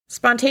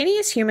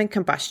Spontaneous human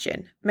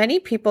combustion. Many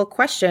people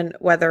question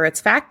whether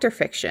it's fact or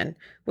fiction.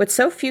 With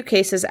so few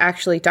cases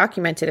actually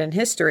documented in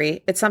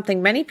history, it's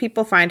something many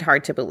people find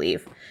hard to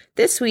believe.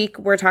 This week,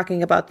 we're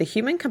talking about the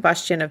human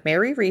combustion of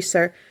Mary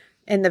Reeser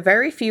and the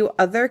very few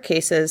other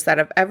cases that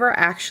have ever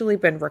actually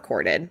been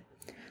recorded.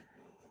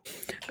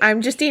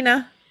 I'm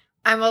Justina.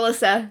 I'm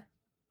Alyssa.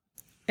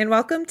 And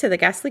welcome to the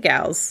Ghastly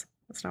Gals.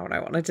 That's not what I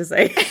wanted to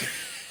say.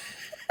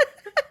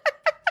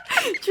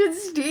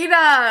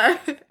 Justina!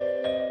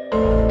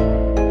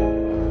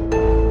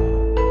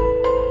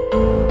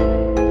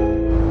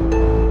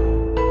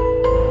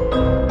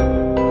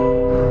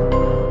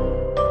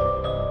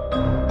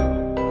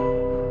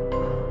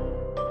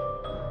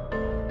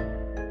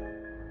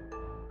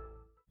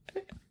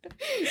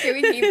 Can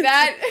we keep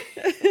that?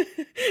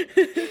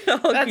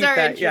 That's our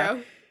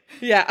intro.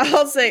 Yeah,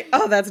 I'll say,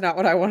 oh, that's not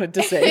what I wanted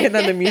to say. And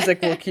then the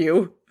music will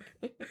cue.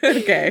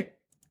 Okay.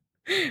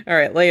 All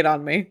right, lay it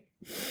on me.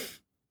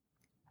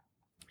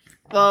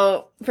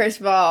 Well, first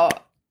of all,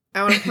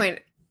 I want to point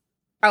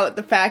out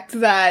the fact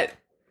that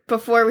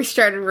before we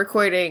started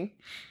recording,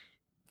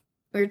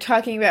 we were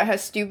talking about how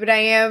stupid I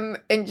am,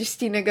 and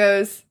Justina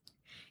goes,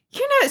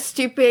 "You're not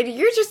stupid,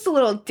 you're just a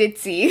little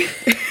ditzy."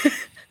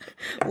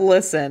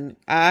 Listen,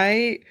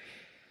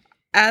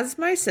 as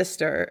my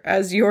sister,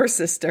 as your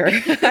sister,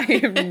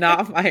 I am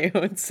not my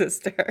own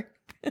sister.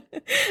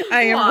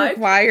 I am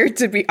required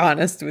to be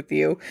honest with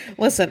you.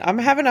 Listen, I'm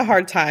having a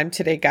hard time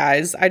today,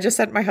 guys. I just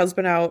sent my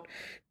husband out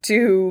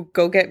to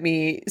go get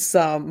me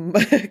some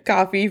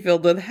coffee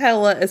filled with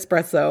hella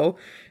espresso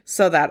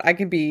so that I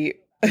can be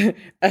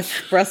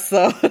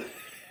espresso.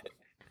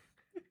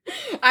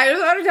 I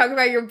just want to talk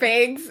about your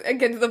bangs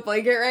against the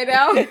blanket right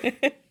now.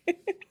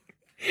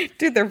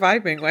 Dude, they're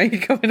vibing. Why are you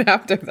going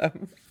after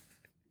them?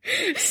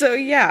 So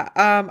yeah,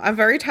 I'm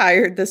very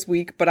tired this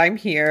week, but I'm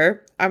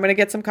here. I'm gonna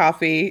get some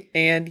coffee,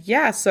 and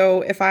yeah,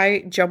 so if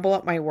I jumble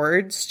up my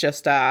words,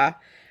 just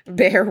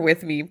bear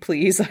with me,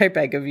 please. I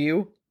beg of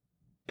you.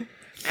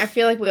 I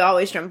feel like we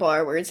always jumble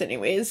our words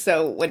anyways,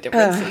 so what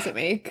difference does it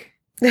make?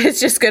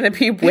 It's just gonna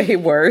be way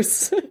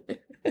worse.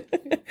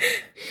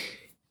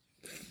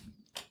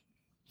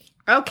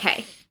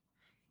 Okay,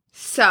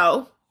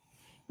 so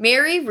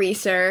Mary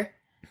Reeser,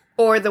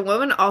 or the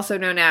woman also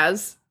known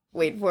as,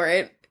 wait for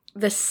it,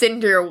 the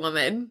Cinder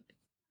Woman.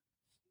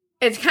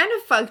 It's kind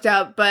of fucked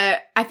up,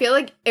 but I feel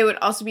like it would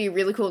also be a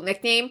really cool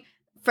nickname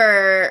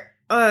for,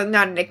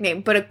 not a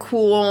nickname, but a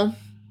cool,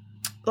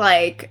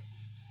 like,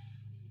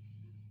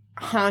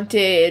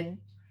 haunted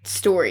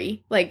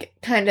story. Like,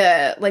 kind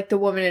of like the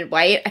Woman in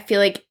White. I feel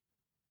like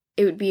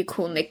it would be a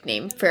cool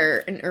nickname for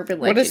an urban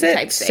legend what is it?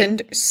 type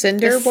thing.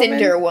 Cinder Woman?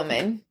 Cinder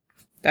Woman.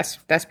 That's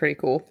pretty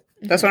cool.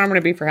 That's what I'm going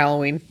to be for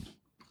Halloween.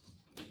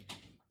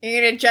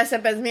 You're going to dress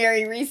up as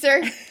Mary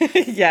Reeser?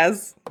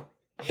 Yes.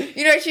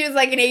 You know, she was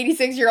like an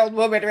 86-year-old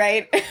woman,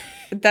 right?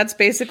 That's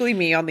basically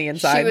me on the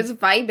inside. She was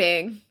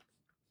vibing.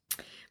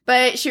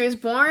 But she was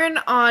born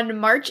on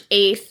March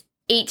 8th,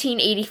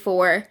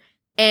 1884,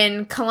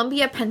 in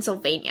Columbia,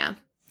 Pennsylvania.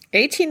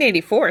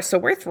 1884, so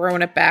we're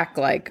throwing it back,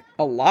 like,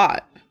 a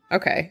lot.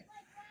 Okay.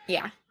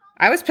 Yeah.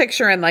 I was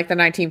picturing, like, the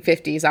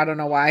 1950s. I don't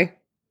know why.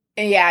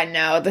 Yeah,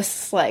 no,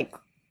 this is, like,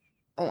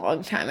 a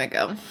long time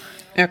ago.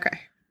 Okay.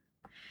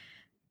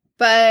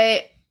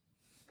 But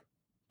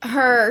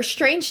her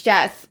strange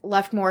death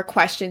left more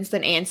questions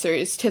than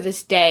answers to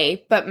this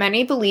day, but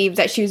many believe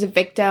that she was a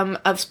victim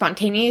of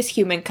spontaneous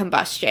human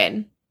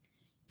combustion.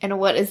 And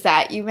what is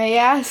that, you may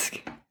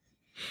ask?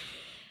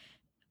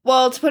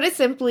 Well, to put it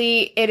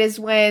simply, it is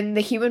when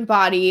the human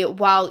body,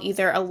 while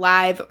either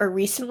alive or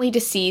recently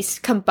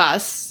deceased,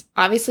 combusts.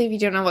 Obviously, if you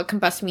don't know what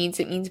combust means,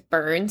 it means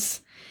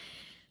burns.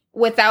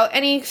 Without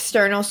any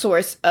external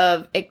source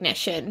of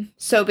ignition.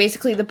 So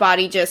basically the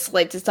body just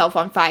lights itself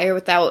on fire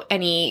without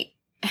any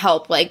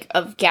help, like,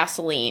 of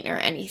gasoline or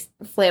any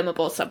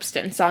flammable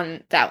substance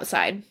on the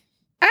outside.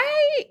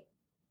 I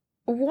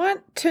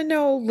want to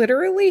know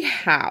literally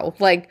how.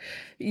 Like,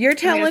 you're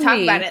telling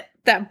me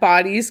that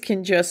bodies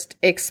can just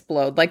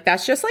explode. Like,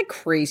 that's just, like,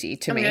 crazy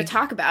to me. I'm going to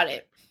talk about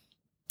it.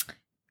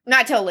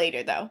 Not till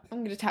later, though.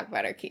 I'm going to talk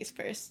about our case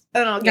first.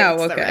 And then I'll get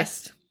into the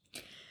rest.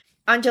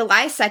 On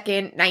July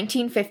 2nd,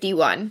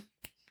 1951,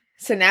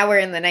 so now we're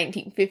in the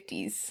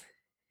 1950s,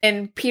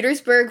 in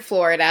Petersburg,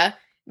 Florida,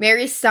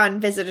 Mary's son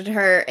visited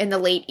her in the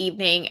late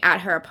evening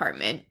at her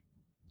apartment.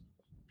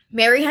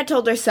 Mary had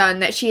told her son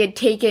that she had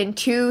taken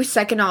 2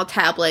 Seconal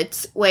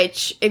tablets,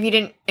 which, if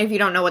you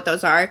don't know what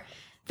those are,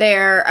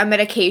 they're a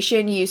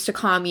medication used to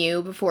calm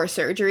you before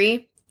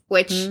surgery,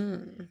 which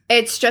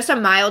it's just a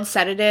mild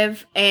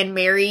sedative, and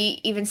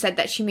Mary even said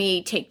that she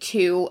may take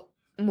 2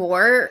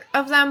 more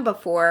of them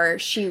before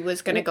she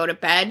was going to go to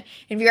bed.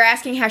 And if you're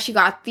asking how she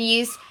got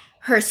these,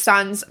 her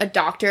son's a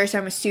doctor, so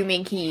I'm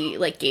assuming he,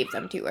 like, gave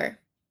them to her.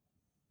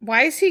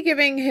 Why is he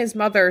giving his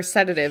mother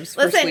sedatives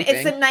for sleeping? Listen,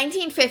 it's the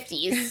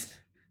 1950s.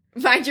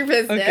 Mind your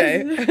business.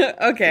 Okay.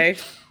 Okay.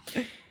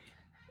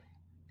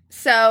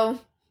 So,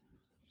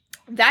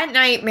 that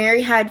night,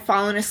 Mary had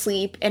fallen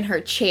asleep in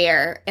her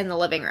chair in the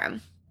living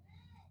room.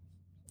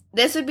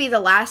 this would be the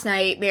last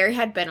night Mary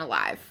had been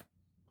alive.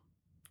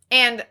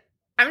 And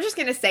I'm just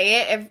going to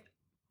say it. If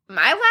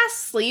my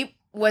last sleep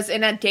was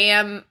in a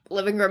damn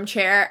living room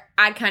chair,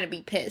 I'd kind of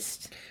be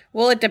pissed.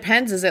 Well, it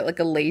depends. Is it like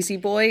a lazy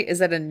boy?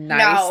 Is it a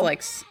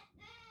nice,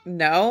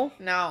 No?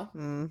 No.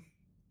 Mm.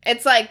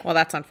 It's like... Well,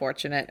 that's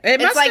unfortunate.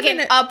 It's like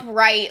an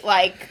upright,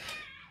 like...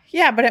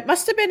 Yeah, but it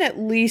must have been at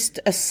least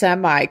a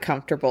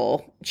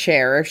semi-comfortable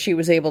chair if she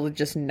was able to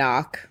just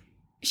knock.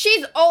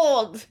 She's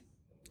old.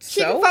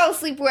 She can fall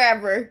asleep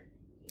wherever.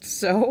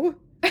 So?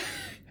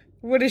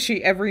 What is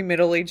she, every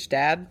middle-aged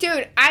dad?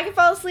 Dude, I can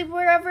fall asleep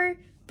wherever,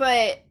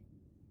 but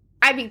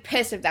I'd be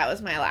pissed if that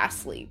was my last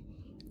sleep.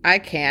 I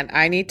can't.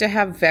 I need to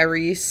have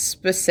very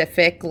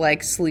specific,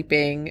 like,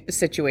 sleeping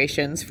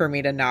situations for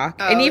me to knock.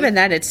 Oh. And even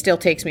then, it still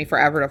takes me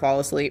forever to fall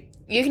asleep.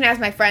 You can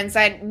ask my friends.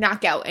 I'd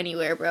knock out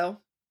anywhere, bro.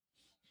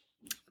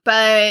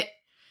 But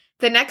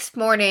the next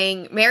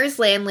morning, Mary's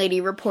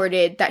landlady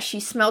reported that she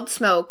smelled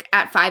smoke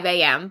at 5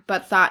 a.m.,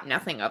 but thought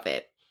nothing of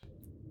it.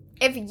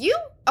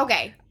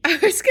 Okay. I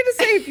was going to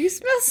say, if you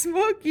smell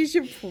smoke, you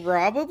should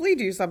probably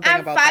do something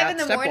about that. At 5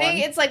 in the morning,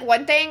 it's like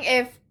one thing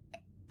if,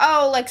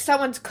 like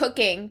someone's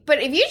cooking.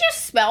 But if you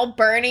just smell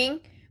burning,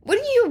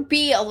 wouldn't you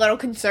be a little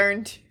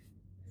concerned?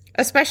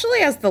 Especially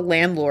as the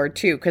landlord,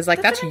 too, because,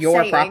 like, that's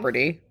your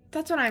property.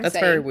 That's what I'm saying. That's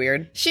very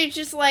weird. She's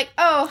just like,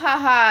 oh,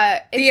 haha,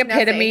 it's the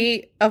epitome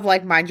nothing. Of,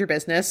 like, mind your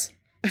business.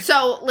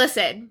 So,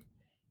 listen.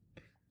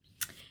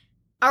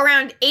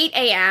 Around 8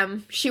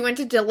 a.m., she went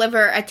to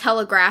deliver a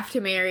telegraph to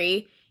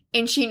Mary,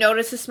 and she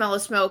noticed the smell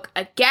of smoke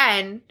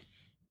again,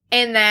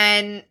 and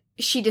then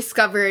she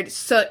discovered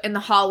soot in the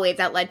hallway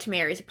that led to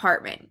Mary's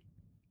apartment.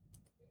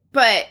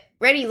 But,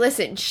 Reddy,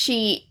 listen,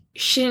 she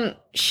didn't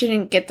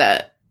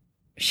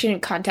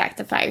contact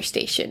the fire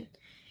station.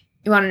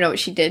 You want to know what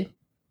she did?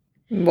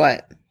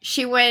 What?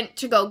 She went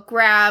to go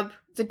grab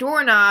the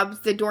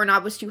doorknob. The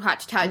doorknob was too hot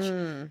to touch.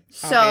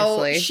 So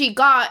obviously. She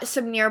got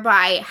some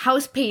nearby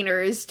house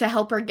painters to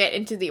help her get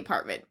into the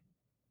apartment.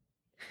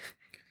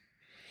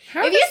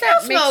 How if you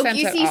smell smoke,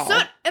 you see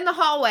soot in the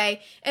hallway,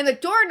 and the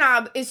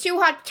doorknob is too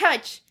hot to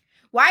touch.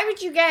 Why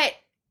would you get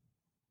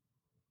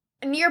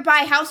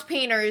nearby house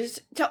painters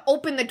to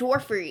open the door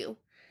for you?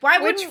 Why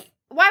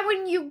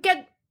wouldn't you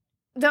get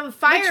the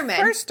firemen?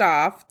 First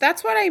off,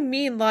 that's what I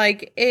mean.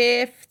 Like,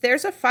 if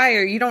there's a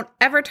fire, you don't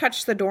ever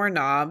touch the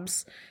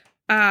doorknobs.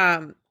 You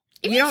don't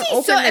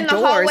open the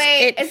doors.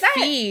 Hallway, it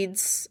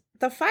feeds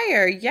the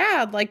fire.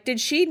 Yeah. Like, did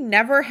she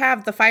never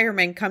have the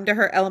firemen come to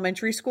her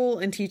elementary school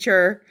and teach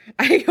her?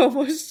 I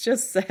almost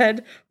just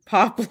said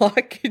pop,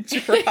 lock, and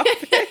drop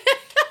it.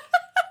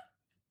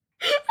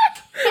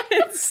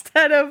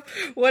 Instead of,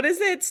 what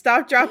is it?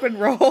 Stop, drop, and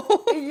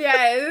roll.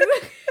 Yes.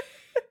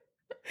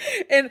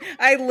 And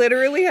I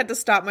literally had to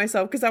stop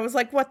myself because I was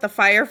like, what? The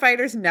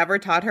firefighters never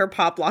taught her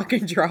pop, lock,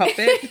 and drop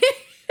it?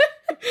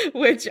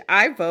 Which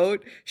I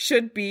vote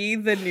should be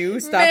the new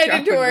stop,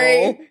 mandatory. Drop,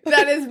 and roll.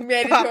 That is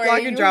mandatory. Pop,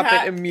 lock, and drop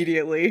it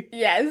immediately.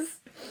 Yes.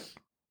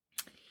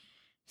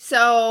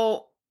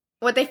 So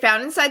what they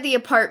found inside the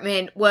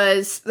apartment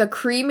was the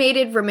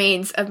cremated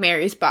remains of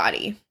Mary's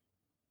body.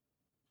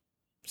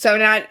 So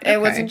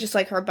it wasn't just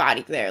like her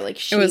body there. Like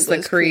she was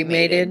the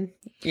cremated.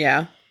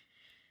 Yeah.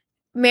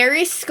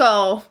 Mary's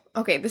skull.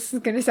 Okay, this is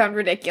going to sound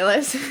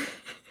ridiculous.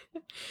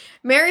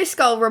 Mary's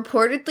skull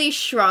reportedly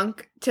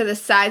shrunk to the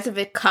size of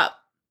a cup,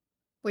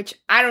 which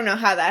I don't know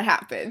how that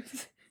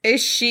happens.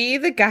 Is she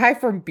the guy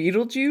from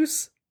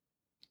Beetlejuice?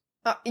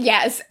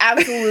 Yes,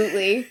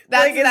 absolutely.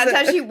 That's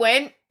how she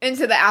went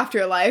into the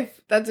afterlife.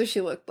 That's what she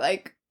looked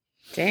like.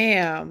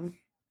 Damn.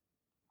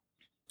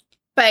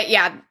 But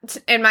yeah,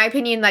 in my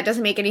opinion, that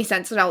doesn't make any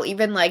sense, and I'll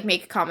even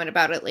make a comment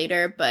about it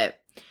later. But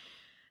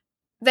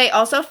they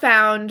also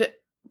found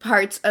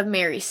parts of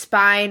Mary's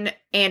spine,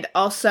 and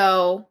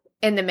also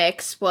in the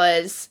mix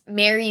was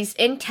Mary's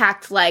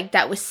intact leg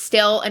that was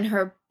still in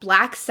her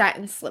black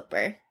satin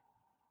slipper.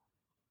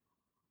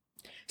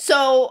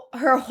 So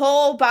her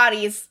whole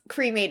body is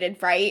cremated,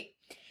 right?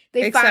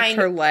 Except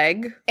her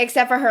leg?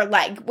 Except for her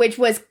leg, which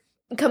was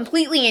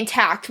completely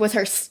intact with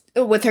her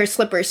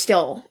slipper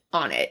still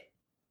on it.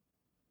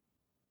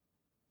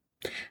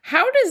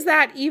 How does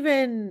that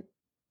even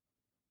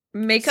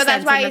make sense? So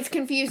that's why it's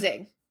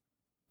confusing.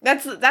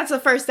 That's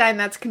the first time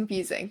that's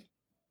confusing.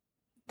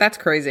 That's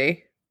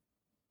crazy.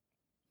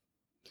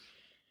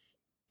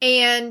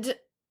 And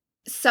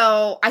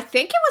so I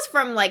think it was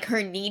from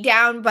her knee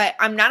down, but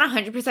I'm not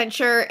 100%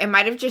 sure. It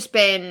might have just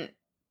been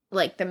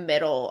the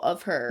middle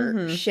of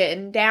her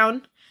shin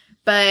down.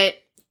 But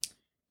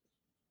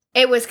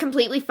it was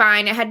completely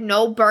fine. It had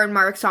no burn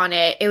marks on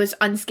it. It was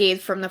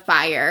unscathed from the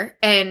fire.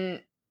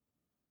 And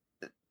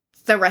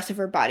the rest of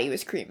her body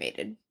was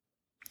cremated.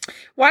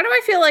 Why do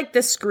I feel like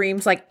this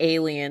screams like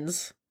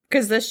Aliens?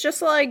 Because this just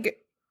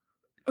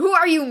Who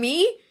are you,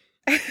 me?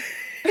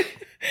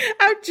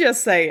 I'm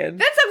just saying.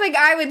 That's something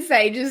I would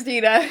say,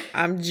 Justina.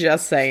 I'm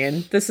just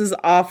saying. This is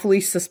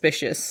awfully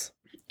suspicious.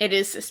 It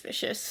is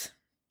suspicious.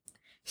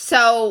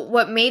 So,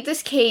 what made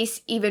this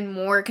case even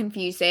more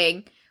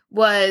confusing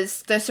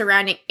was the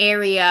surrounding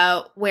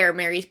area where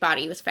Mary's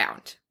body was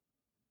found.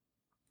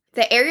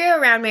 The area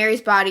around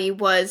Mary's body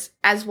was,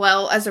 as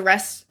well as the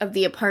rest of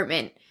the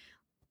apartment,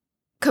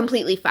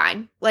 completely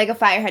fine. Like a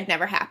fire had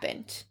never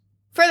happened.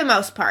 For the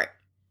most part.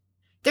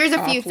 There's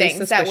a few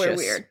things that were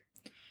weird.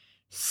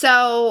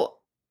 So,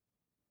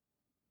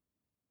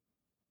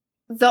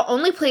 the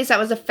only place that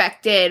was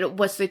affected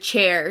was the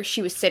chair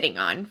she was sitting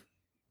on.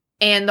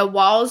 And the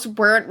walls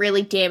weren't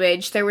really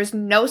damaged. There was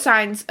no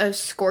signs of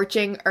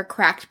scorching or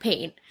cracked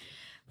paint.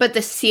 But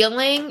the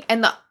ceiling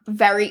and the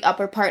very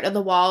upper part of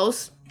the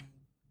walls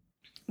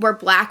were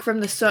black from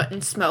the soot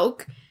and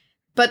smoke.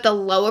 But the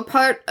lower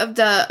part of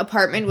the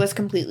apartment was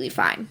completely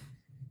fine.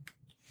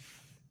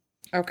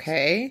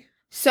 Okay.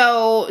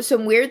 So,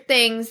 some weird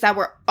things that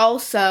were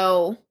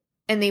also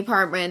in the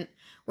apartment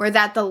were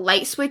that the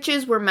light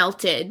switches were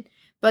melted,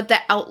 but the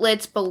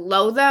outlets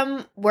below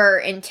them were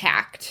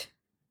intact.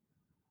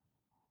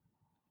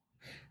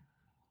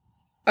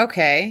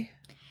 Okay.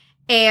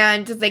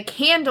 And the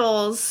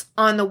candles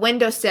on the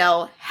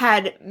windowsill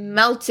had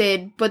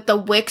melted, but the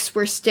wicks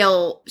were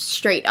still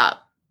straight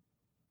up.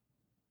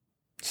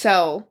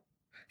 So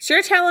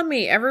you're telling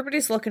me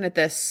everybody's looking at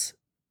this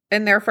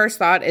and their first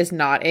thought is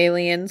not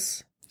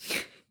aliens?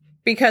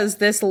 Because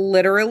this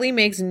literally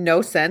makes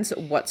no sense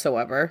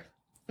whatsoever.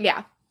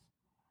 Yeah.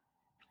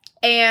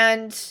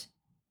 And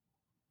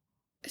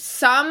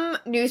some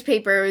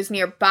newspapers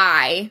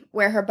nearby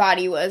where her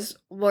body was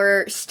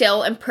were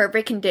still in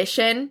perfect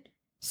condition.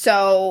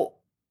 So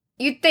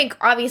you'd think,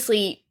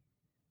 obviously,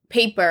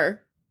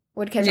 paper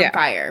would catch on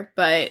fire,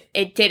 but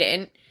it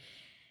didn't.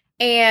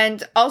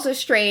 And also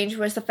strange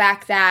was the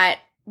fact that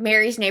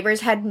Mary's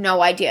neighbors had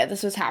no idea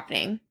this was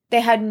happening.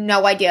 They had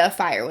no idea a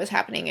fire was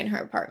happening in her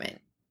apartment.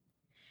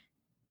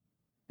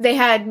 They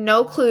had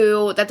no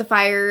clue that the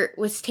fire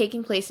was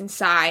taking place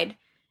inside.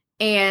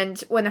 And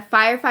when the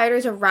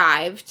firefighters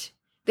arrived,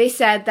 they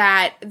said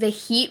that the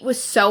heat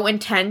was so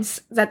intense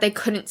that they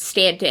couldn't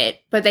stand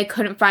it, but they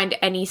couldn't find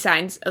any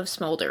signs of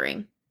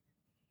smoldering.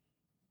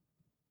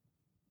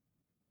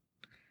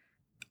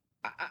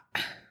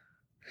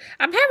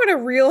 I'm having a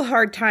real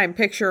hard time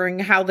picturing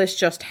how this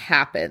just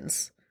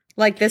happens.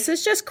 Like, this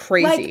is just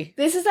crazy. Like,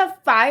 this is a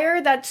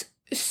fire that's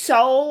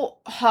so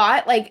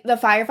hot. Like, the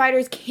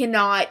firefighters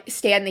cannot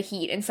stand the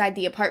heat inside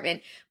the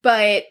apartment.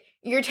 But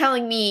you're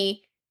telling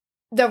me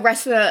the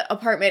rest of the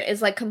apartment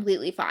is, like,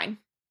 completely fine.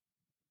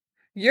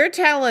 You're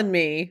telling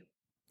me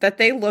that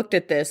they looked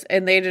at this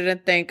and they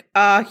didn't think,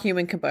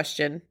 human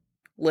combustion.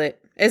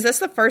 Lit. Is this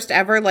the first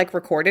ever, like,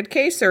 recorded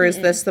case, or is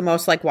this the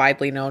most, like,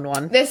 widely known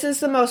one? This is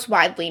the most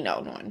widely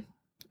known one.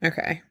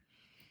 Okay.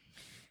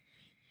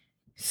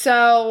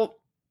 So,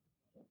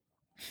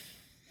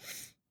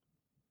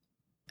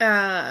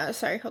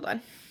 sorry, hold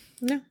on.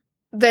 No.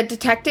 The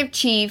detective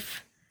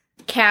chief,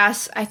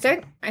 Cass, I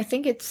think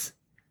it's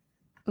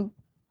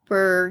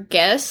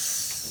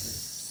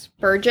Burgess?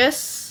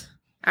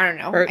 I don't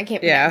know. I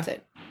can't pronounce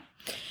it.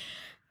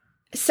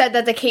 Said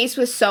that the case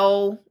was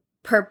so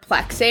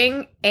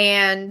perplexing,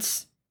 and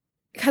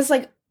because,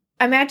 like,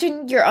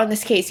 imagine you're on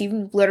this case,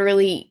 you've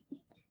literally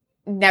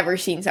never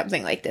seen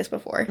something like this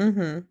before.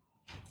 Mm-hmm.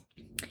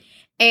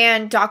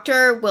 And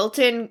Dr.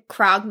 Wilton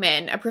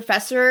Krogman, a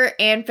professor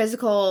and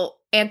physical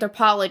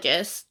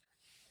anthropologist,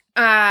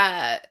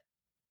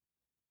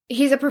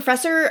 he's a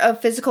professor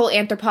of physical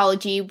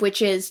anthropology,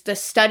 which is the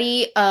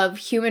study of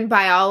human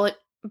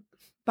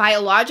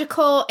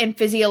biological and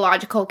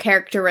physiological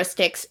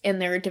characteristics in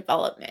their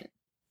development.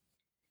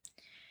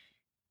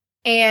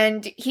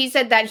 And he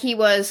said that he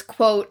was,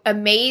 quote,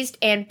 amazed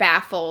and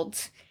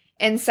baffled,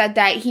 and said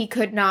that he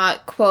could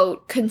not,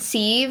 quote,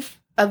 conceive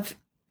of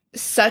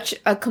such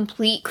a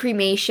complete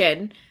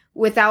cremation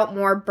without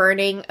more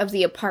burning of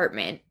the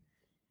apartment.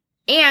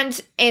 And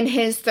in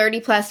his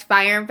 30-plus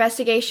fire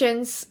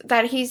investigations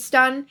that he's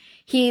done,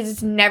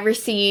 he's never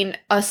seen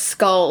a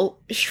skull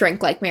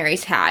shrink like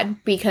Mary's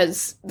had,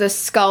 because the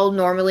skull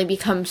normally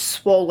becomes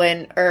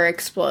swollen or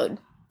explode.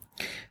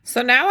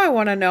 So now I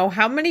want to know,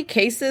 how many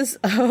cases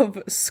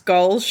of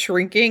skull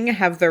shrinking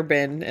have there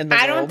been in the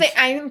world?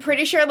 I'm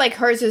pretty sure, like,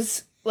 hers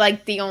is,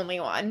 like, the only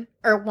one,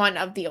 or one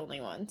of the only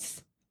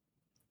ones.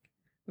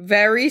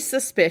 Very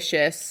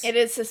suspicious. It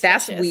is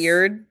suspicious. That's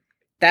weird.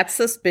 That's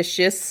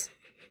suspicious.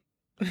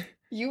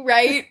 You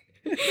right?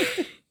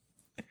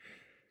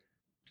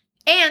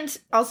 And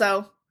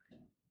also,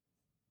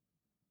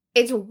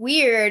 it's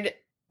weird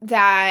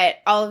that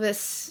all of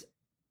this,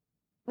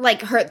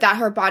 like,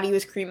 her body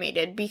was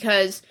cremated,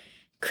 because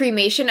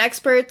cremation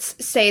experts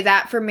say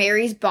that for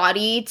Mary's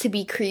body to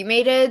be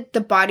cremated,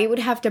 the body would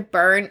have to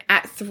burn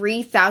at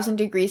 3,000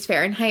 degrees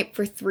Fahrenheit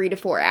for 3 to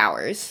 4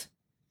 hours.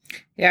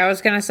 Yeah, I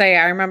was going to say,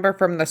 I remember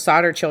from the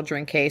Sodder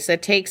children case,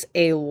 it takes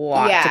a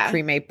lot to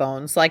cremate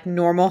bones. Like,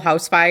 normal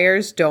house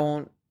fires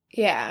don't.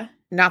 Yeah.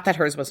 Not that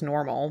hers was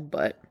normal,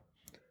 but.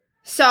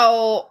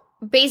 So,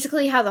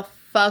 basically, how the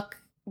fuck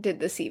did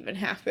this even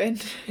happen?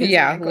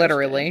 Yeah,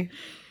 literally.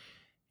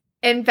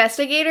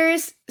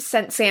 Investigators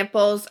sent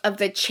samples of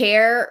the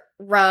chair,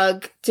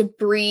 rug,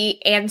 debris,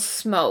 and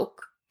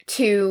smoke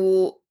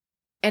to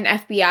an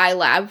FBI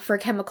lab for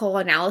chemical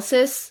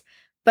analysis,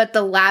 but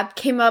the lab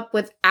came up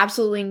with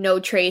absolutely no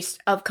trace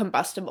of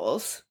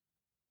combustibles.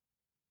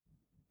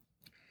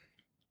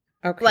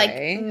 Okay.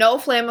 Like, no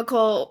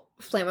flammable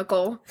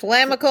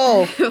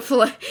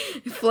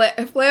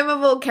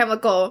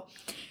chemical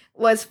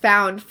was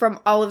found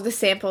from all of the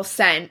samples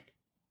sent.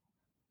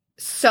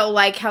 So,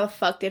 like, how the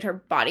fuck did her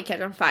body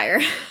catch on fire?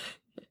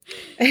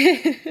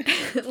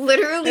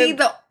 Literally,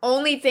 the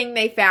only thing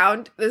they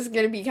found, this is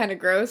going to be kind of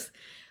gross,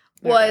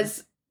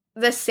 was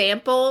the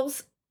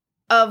samples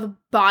of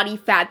body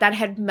fat that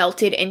had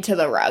melted into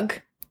the rug.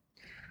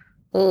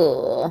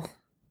 Oh.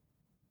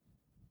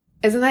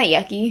 Isn't that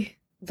yucky?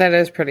 That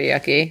is pretty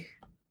yucky.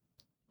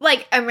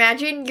 Like,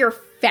 imagine your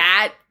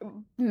fat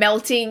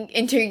melting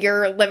into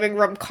your living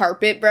room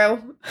carpet,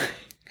 bro.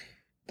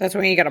 That's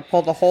when you gotta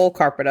pull the whole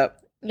carpet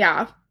up.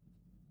 Yeah.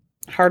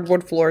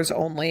 Hardwood floors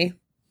only.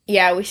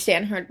 Yeah, we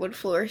stand hardwood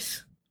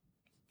floors.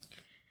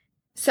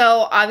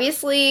 So,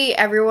 obviously,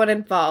 everyone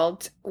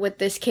involved with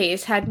this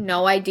case had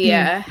no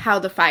idea how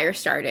the fire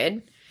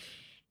started.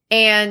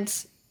 And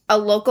a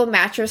local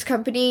mattress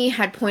company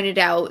had pointed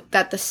out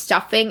that the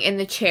stuffing in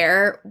the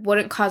chair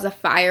wouldn't cause a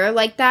fire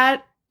like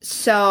that.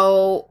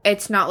 So,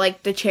 it's not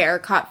like the chair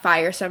caught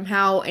fire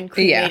somehow and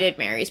cremated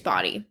Mary's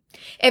body.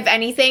 If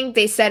anything,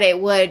 they said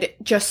it would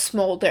just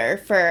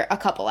smolder for a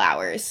couple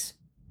hours.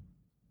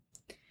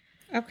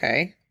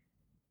 Okay.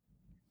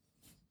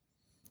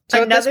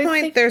 So at this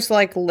point, there's,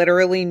 like,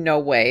 literally no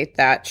way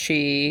that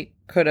she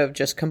could have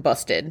just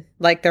combusted.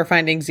 Like, they're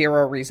finding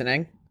zero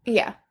reasoning.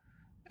 Yeah.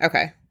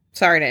 Okay.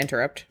 Sorry to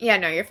interrupt. Yeah,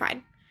 no, you're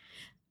fine.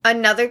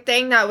 Another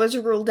thing that was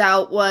ruled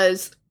out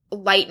was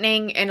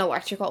lightning and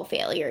electrical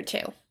failure,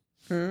 too.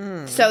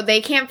 So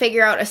they can't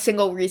figure out a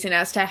single reason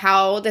as to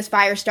how this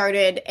fire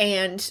started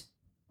and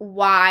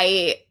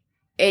why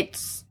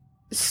it's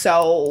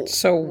so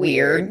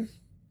weird.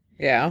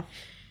 Yeah.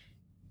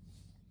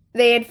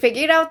 They had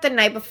figured out the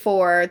night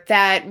before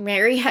that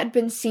Mary had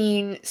been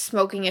seen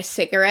smoking a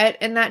cigarette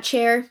in that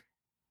chair.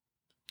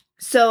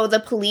 So the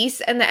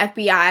police and the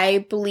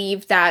FBI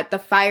believed that the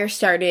fire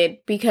started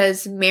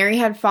because Mary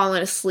had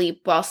fallen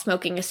asleep while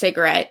smoking a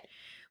cigarette,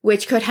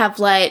 which could have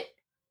led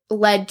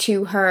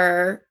to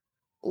her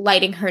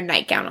lighting her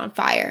nightgown on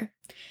fire.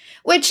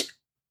 Which,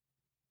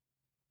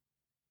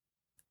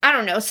 I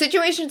don't know,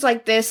 situations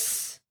like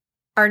this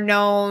are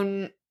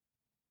known,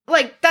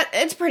 like, that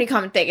it's a pretty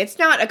common thing. It's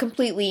not a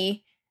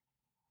completely,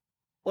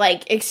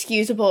 like,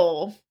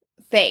 excusable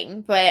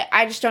thing, but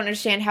I just don't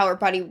understand how her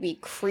body would be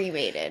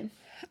cremated.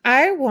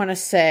 I want to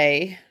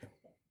say,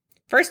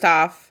 first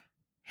off,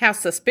 how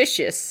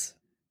suspicious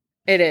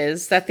it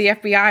is that the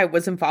FBI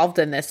was involved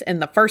in this in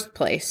the first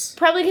place.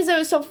 Probably because it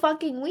was so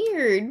fucking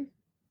weird.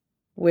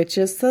 Which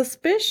is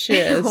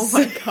suspicious. Oh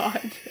my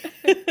god.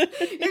 You're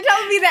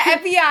telling me the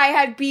FBI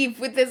had beef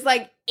with this,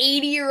 like,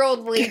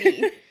 80-year-old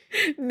lady?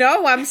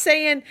 No, I'm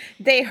saying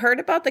they heard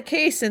about the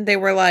case and they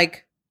were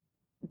like,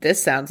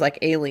 this sounds like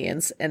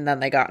aliens, and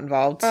then they got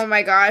involved. Oh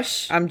my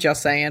gosh. I'm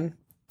just saying.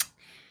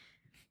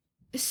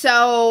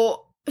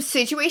 So,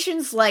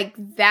 situations like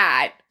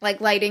that,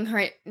 like lighting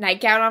her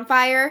nightgown on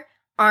fire,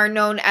 are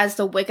known as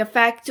the wick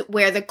effect,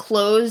 where the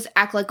clothes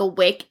act like a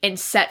wick and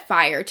set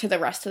fire to the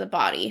rest of the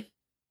body.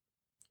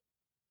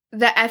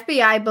 The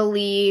FBI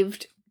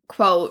believed,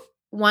 quote,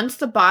 once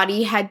the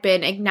body had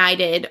been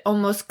ignited,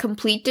 almost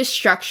complete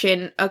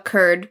destruction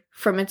occurred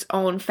from its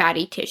own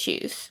fatty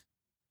tissues.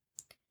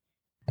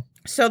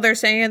 So they're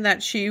saying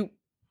that she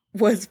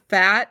was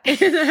fat, and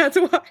that's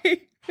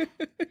why?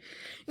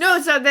 No,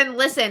 so then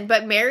listen,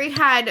 but Mary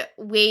had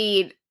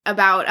weighed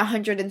about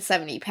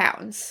 170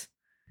 pounds.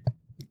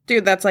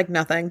 Dude, that's like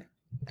nothing.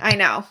 I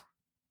know.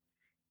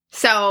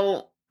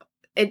 So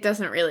it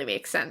doesn't really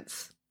make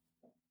sense.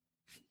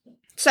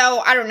 So,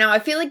 I don't know. I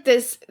feel like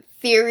this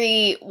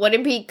theory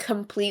wouldn't be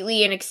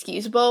completely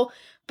inexcusable,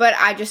 but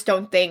I just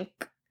don't think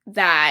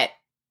that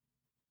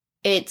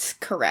it's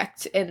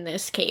correct in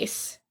this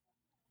case.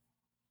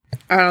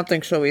 I don't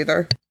think so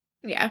either.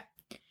 Yeah.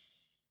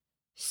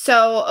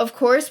 So, of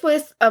course,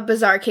 with a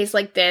bizarre case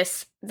like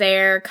this,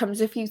 there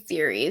comes a few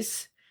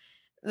theories.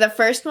 The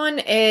first one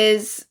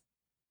is,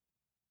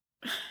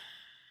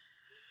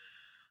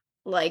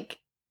 like,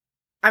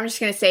 I'm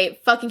just gonna say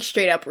fucking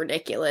straight up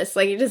ridiculous.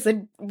 Like, it is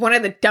one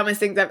of the dumbest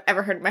things I've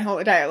ever heard in my whole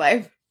entire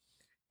life.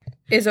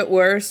 Is it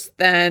worse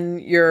than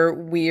your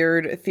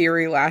weird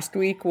theory last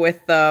week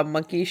with the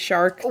monkey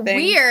shark thing?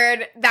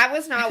 Weird? That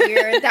was not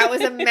weird. That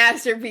was a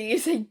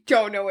masterpiece. I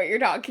don't know what you're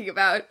talking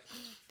about.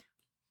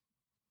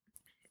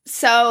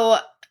 So,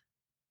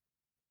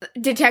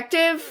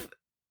 detective,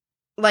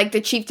 like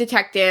the chief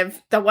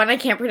detective, the one I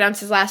can't pronounce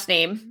his last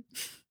name,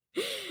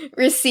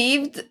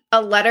 received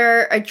a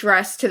letter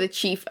addressed to the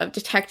chief of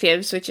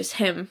detectives, which is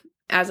him,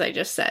 as I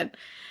just said.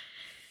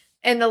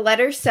 And the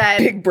letter said...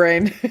 Big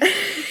brain.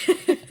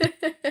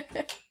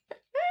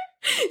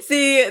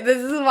 See, this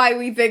is why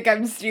we think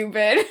I'm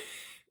stupid.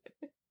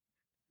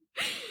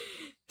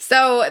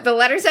 So, the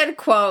letter said,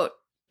 quote,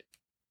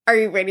 are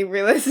you ready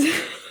for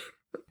this?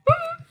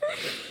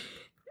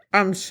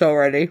 I'm so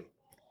ready.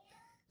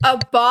 A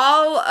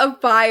ball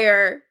of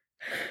fire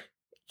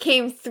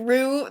came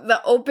through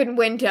the open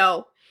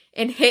window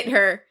and hit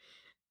her.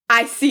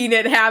 I seen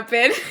it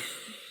happen.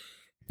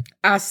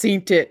 I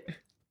seen it.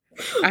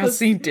 I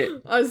seen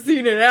it. I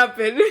seen it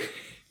happen.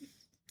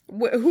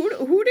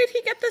 Who did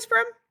he get this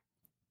from?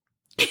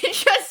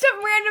 Just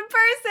a random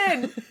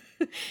person.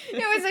 It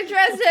was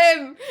addressed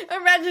him.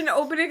 Imagine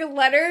opening a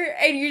letter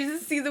and you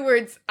just see the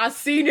words, I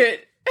seen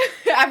it.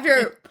 After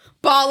a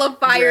ball of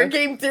fire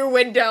came through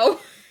window.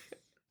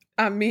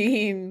 I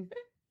mean,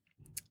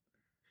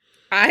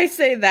 I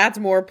say that's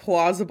more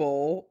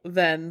plausible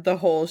than the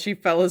whole she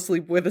fell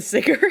asleep with a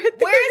cigarette.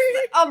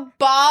 Where's a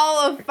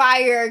ball of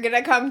fire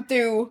gonna come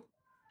through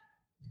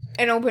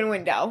an open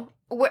window?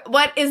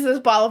 What is this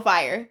ball of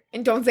fire?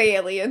 And don't say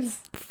aliens.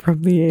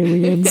 From the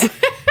aliens.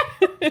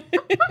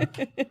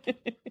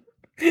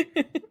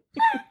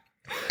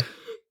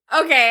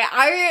 Okay,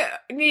 I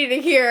need to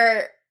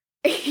hear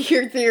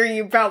your theory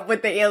about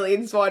what the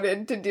aliens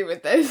wanted to do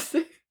with this.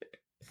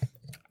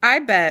 I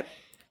bet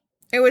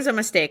it was a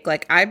mistake.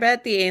 Like, I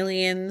bet the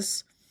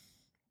aliens,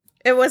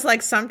 it was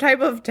like some type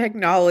of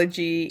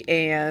technology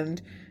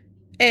and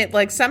it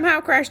like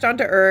somehow crashed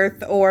onto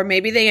Earth, or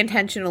maybe they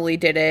intentionally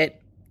did it.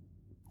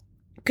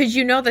 Because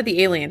you know that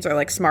the aliens are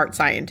like smart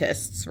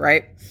scientists,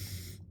 right?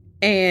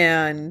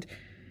 And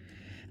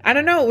I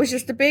don't know, it was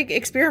just a big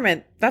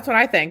experiment. That's what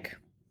I think.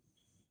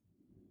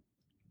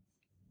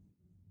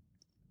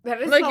 That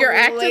is like, you're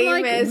acting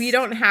like we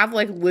don't have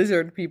like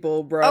lizard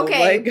people, bro. Okay,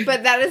 like,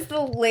 but that is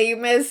the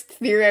lamest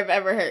theory I've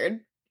ever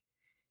heard.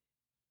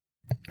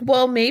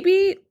 Well,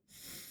 maybe,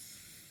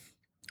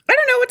 I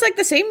don't know, it's like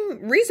the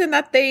same reason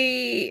that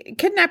they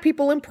kidnap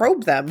people and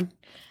probe them.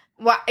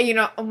 Want to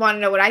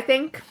know what I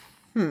think?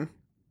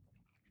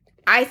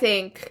 I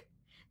think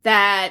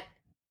that,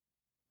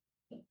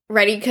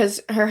 ready,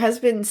 because her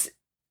husband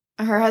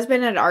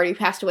had already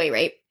passed away,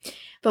 right?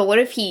 But what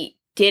if he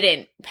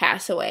didn't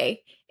pass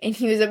away and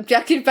he was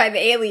abducted by the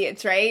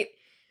aliens, right?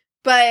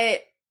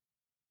 But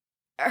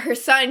her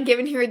son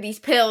giving her these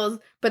pills,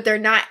 but they're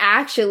not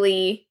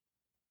actually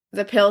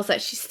the pills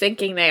that she's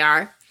thinking they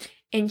are.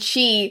 And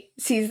she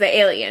sees the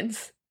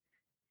aliens.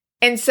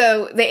 And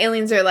so the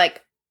aliens are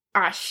like,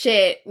 ah,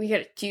 shit, we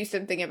gotta do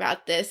something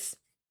about this.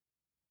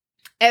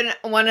 And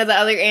one of the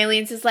other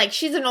aliens is like,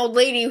 she's an old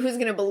lady, who's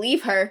gonna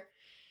believe her?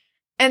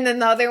 And then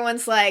the other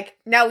one's like,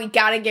 no, we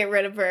gotta get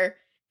rid of her.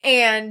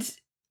 And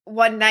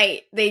one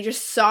night, they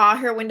just saw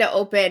her window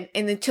open,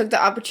 and they took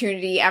the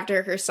opportunity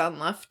after her son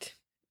left.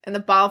 And the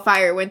ball of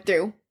fire went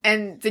through.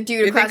 And the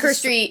dude across the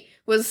street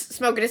was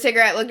smoking a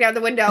cigarette, looking out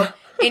the window,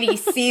 and he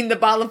seen the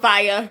ball of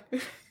fire.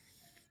 You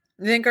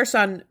think her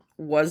son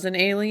was an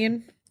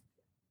alien?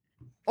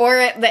 Or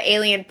the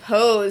alien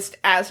posed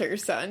as her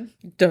son.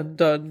 Dun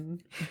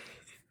dun.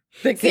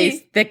 The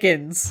case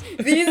thickens.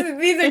 These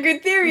are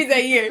good theories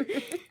I hear.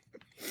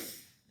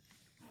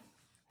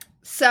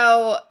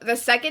 So, the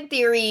second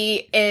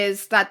theory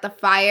is that the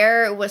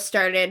fire was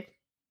started,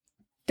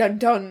 dun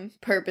dun,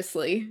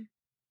 purposely.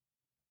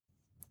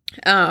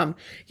 Yeah,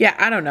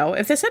 I don't know.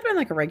 If this had been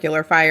like a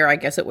regular fire, I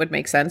guess it would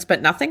make sense,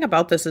 but nothing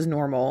about this is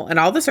normal, and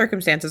all the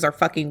circumstances are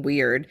fucking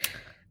weird.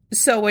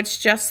 So it's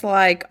just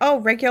like, oh,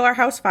 regular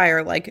house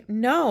fire. Like,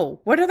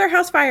 no. What other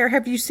house fire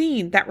have you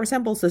seen that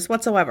resembles this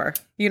whatsoever?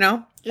 You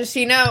know?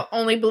 Justina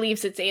only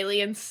believes it's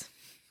aliens.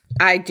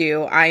 I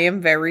do. I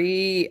am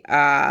very,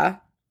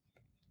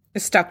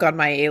 stuck on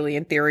my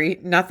alien theory.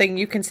 Nothing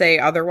you can say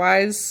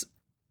otherwise,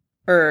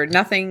 or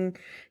nothing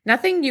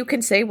you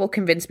can say will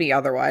convince me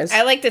otherwise.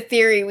 I like the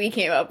theory we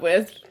came up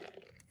with.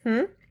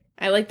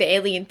 I like the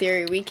alien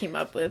theory we came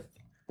up with.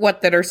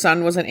 What, that her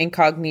son was an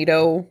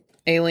incognito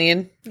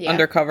alien? Yeah.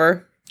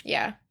 Undercover?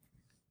 Yeah.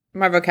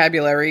 My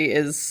vocabulary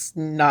is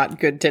not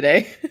good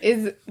today.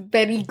 Is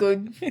very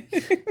good.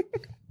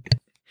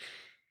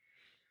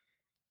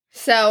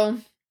 So,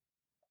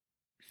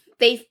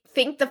 they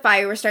think the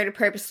fire was started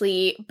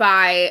purposely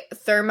by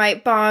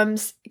thermite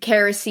bombs,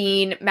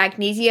 kerosene,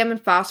 magnesium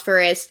and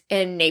phosphorus,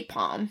 and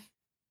napalm.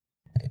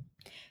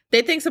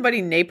 They think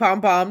somebody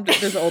napalm bombed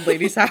this old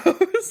lady's house.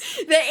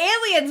 The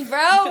aliens,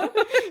 bro!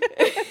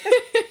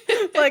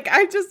 Like,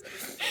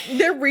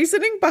 their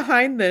reasoning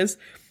behind this,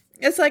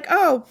 it's like,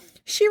 oh,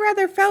 she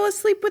rather fell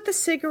asleep with a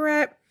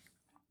cigarette,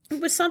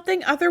 with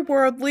something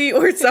otherworldly,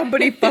 or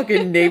somebody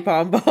fucking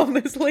napalm bombed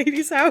this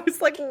lady's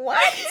house. Like,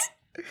 what?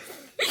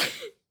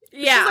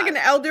 Yeah. She's like an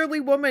elderly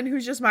woman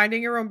who's just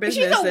minding her own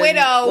business. She's a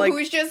widow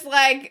who's just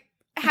like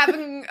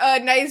having a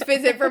nice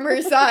visit from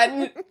her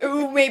son,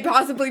 who may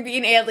possibly be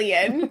an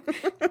alien.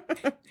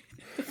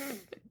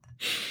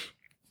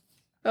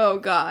 Oh,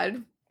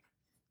 God.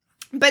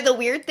 But the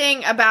weird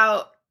thing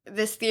about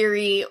this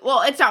theory,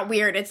 well, it's not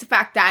weird. It's the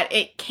fact that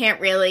it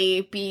can't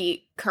really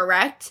be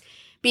correct.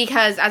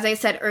 Because, as I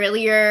said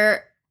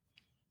earlier,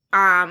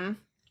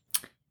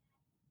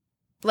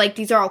 like,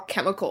 these are all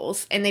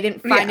chemicals, and they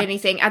didn't find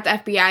anything at the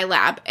FBI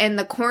lab. And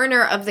the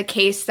coroner of the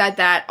case said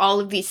that all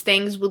of these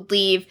things would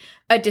leave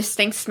a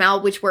distinct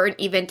smell, which weren't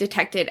even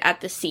detected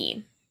at the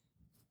scene.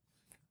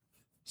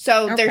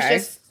 So there's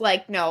just,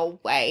 like, no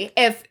way.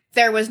 If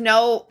there was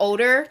no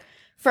odor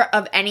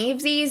of any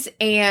of these,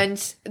 and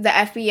the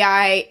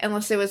FBI,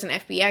 unless it was an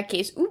FBI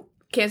case,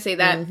 can't say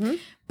that,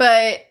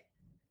 but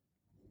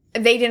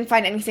they didn't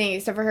find anything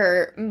except for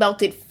her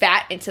melted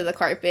fat into the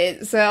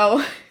carpet,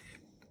 so...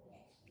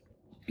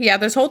 Yeah,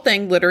 this whole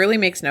thing literally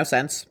makes no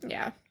sense.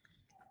 Yeah.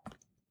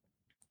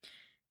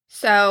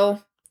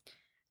 So,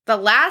 the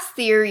last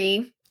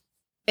theory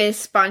is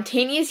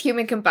spontaneous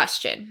human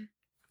combustion.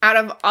 Out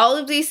of all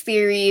of these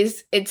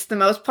theories, it's the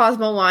most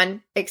plausible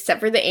one, except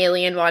for the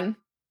alien one.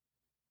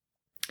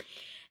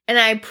 And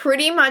I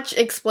pretty much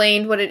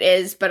explained what it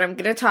is, but I'm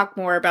going to talk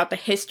more about the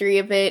history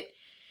of it.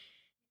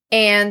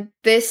 And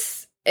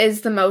this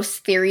is the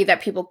most theory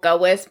that people go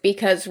with,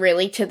 because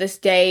really to this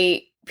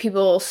day,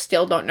 people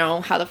still don't know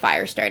how the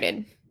fire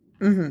started.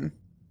 Mm-hmm.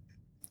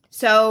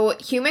 So,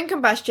 human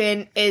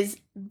combustion is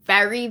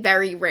very,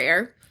 very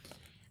rare.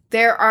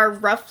 There are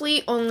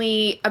roughly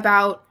only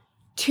about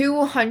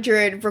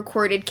 200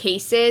 recorded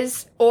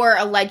cases or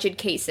alleged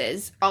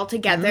cases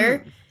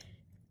altogether.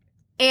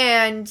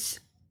 And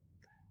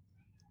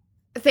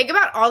think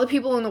about all the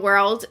people in the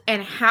world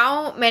and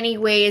how many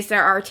ways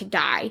there are to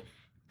die.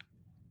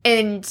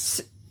 And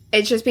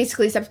it's just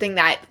basically something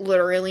that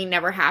literally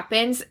never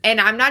happens. And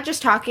I'm not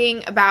just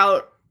talking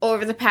about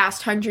over the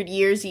past 100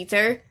 years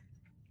either.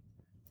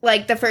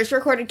 Like, the first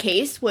recorded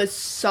case was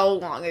so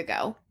long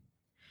ago.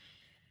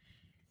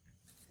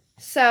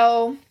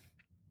 So,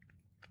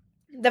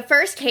 the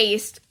first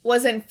case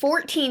was in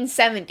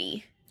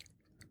 1470.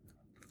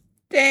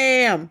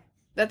 Damn.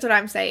 That's what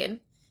I'm saying.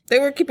 They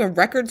were keeping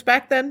records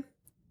back then?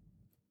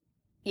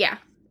 Yeah,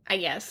 I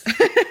guess.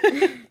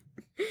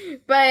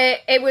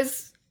 But it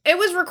was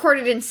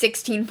recorded in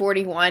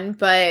 1641,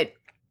 but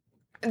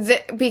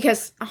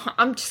because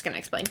I'm just going to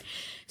explain.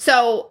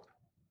 So,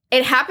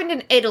 it happened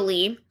in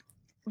Italy.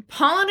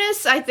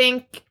 Paulinus, I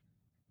think,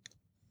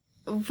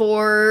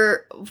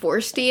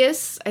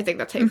 Vorstius, I think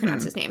that's how you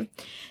pronounce his name.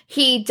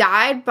 He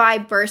died by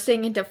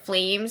bursting into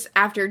flames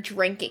after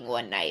drinking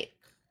one night.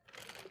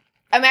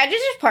 Imagine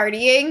just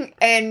partying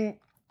and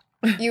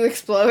you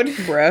explode.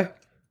 Bruh.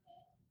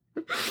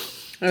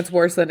 That's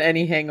worse than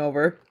any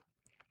hangover.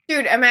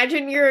 Dude,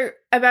 imagine you're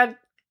about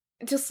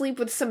to sleep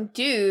with some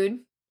dude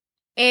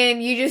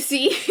and you just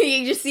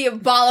see a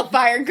ball of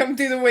fire come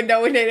through the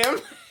window and hit him.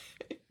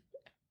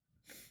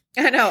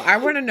 I know. I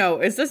want to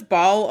know, is this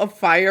ball of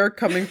fire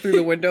coming through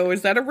the window,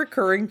 is that a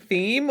recurring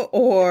theme,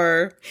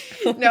 or...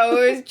 No,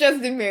 it was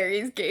just in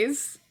Mary's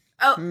case.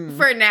 Oh,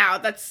 for now,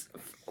 that's...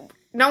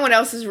 No one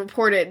else has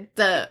reported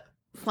the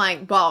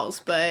flying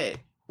balls, but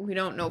we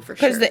don't know for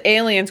sure. Because the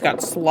aliens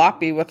got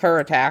sloppy with her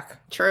attack.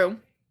 True.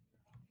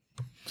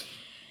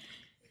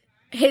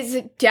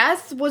 His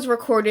death was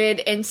recorded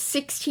in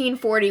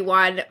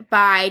 1641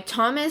 by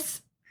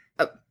Thomas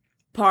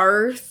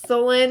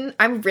Bartholin.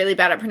 I'm really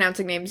bad at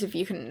pronouncing names, if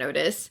you couldn't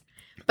notice.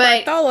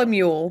 But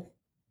Bartholomew.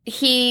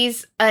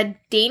 He's a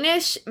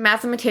Danish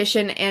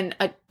mathematician and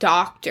a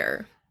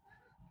doctor.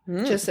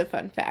 Just a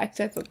fun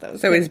fact. I thought that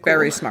was so he's cool.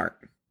 Very smart.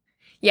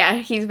 Yeah,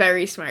 he's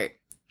very smart.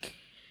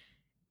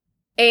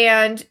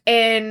 And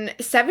in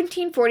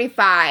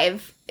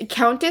 1745,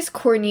 Countess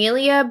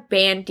Cornelia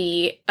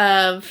Bandy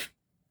of,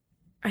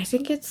 I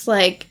think it's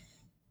I'm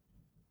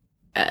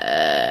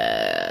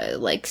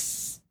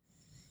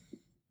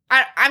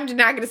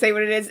not going to say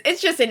what it is.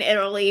 It's just in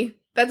Italy.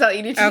 That's all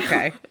you need to know.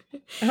 Okay.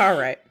 All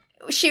right.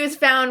 She was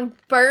found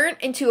burnt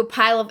into a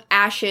pile of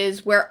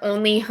ashes where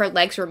only her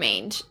legs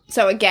remained.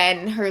 So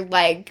again, her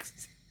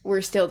legs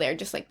were still there,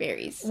 just like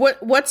Mary's.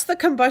 What's the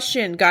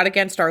combustion got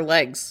against our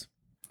legs?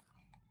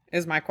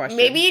 Is my question.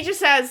 Maybe it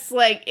just has,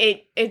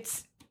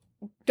 it's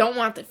don't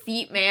want the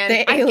feet, man.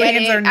 The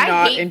aliens are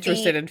not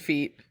interested in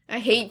feet. I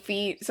hate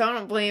feet, so I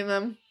don't blame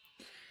them.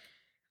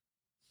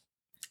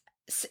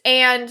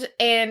 And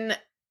in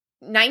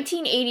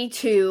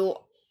 1982,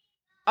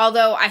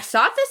 although I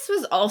thought this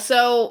was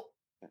also,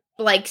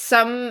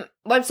 some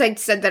websites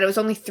said that it was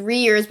only 3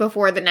 years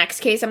before the next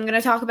case I'm going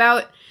to talk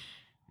about.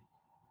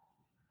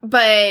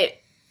 But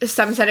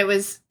some said it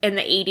was in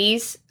the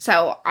 80s,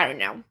 so I don't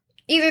know.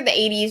 Either the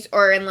 80s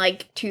or in,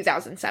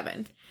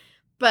 2007.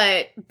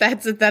 But...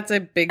 That's a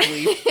big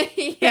leap.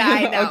 Yeah,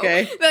 I know.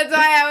 Okay. That's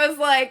why I was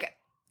like,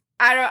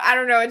 I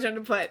don't know which one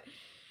to put.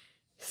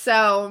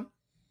 So...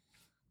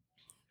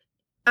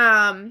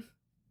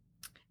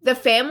 The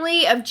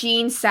family of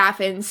Jean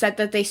Saffin said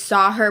that they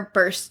saw her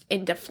burst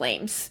into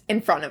flames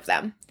in front of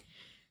them.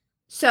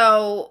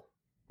 So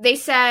they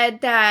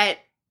said that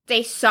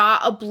they saw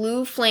a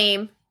blue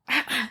flame,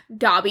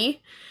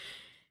 Dobby,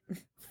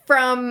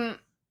 from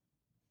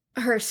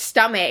her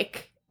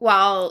stomach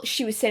while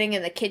she was sitting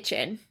in the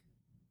kitchen.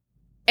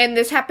 And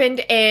this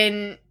happened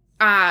in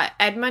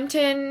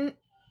Edmonton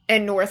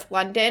in North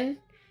London.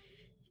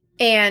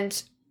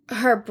 And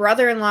her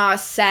brother-in-law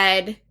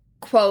said,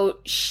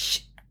 quote,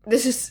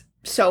 this is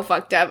so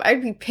fucked up.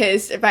 I'd be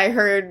pissed if I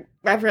heard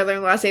my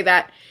brother-in-law say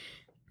that.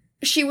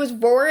 She was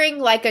roaring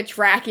like a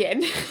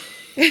dragon.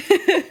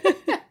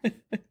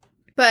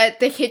 But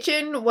the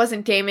kitchen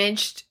wasn't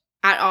damaged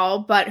at all,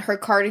 but her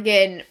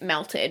cardigan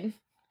melted.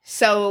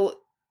 So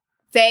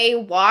they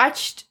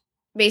watched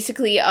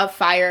basically a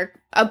fire,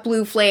 a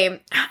blue flame,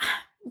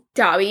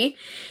 Dobby,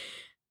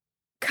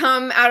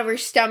 come out of her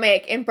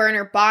stomach and burn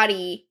her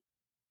body,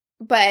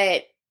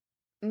 but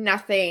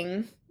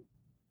nothing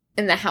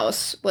in the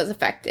house was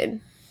affected.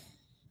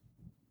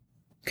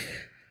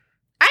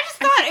 I just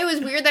thought it was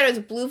weird that it was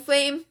a blue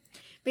flame,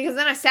 because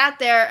then I sat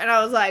there and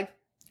I was like,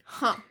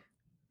 huh.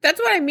 That's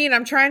what I mean.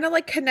 I'm trying to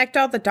like connect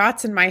all the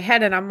dots in my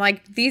head, and I'm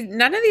like,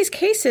 none of these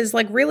cases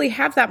like really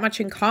have that much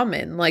in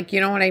common. Like,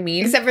 you know what I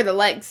mean? Except for the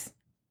legs.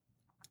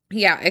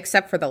 Yeah,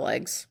 except for the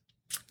legs.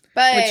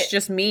 Which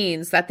just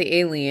means that the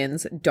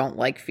aliens don't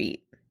like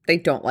feet. They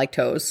don't like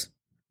toes.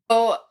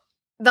 Oh,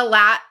 the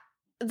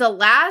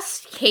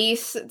last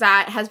case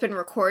that has been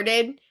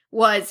recorded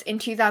was in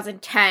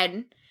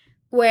 2010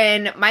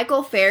 when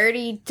Michael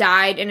Faraday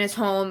died in his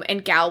home in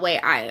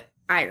Galway,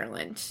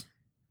 Ireland.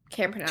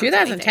 Can't pronounce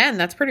 2010, anything.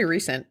 That's pretty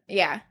recent.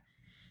 Yeah.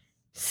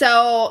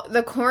 So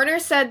the coroner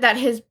said that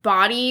his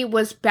body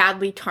was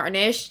badly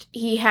tarnished.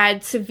 He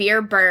had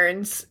severe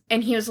burns,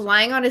 and he was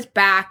lying on his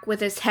back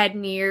with his head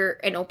near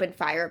an open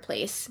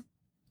fireplace.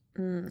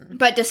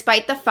 But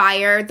despite the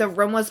fire, the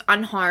room was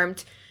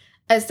unharmed,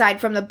 aside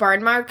from the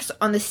burn marks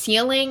on the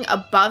ceiling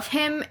above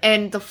him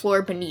and the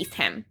floor beneath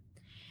him.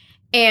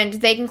 And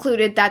they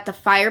concluded that the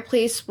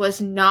fireplace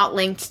was not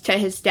linked to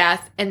his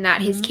death and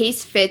that his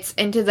case fits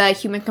into the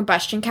human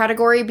combustion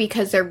category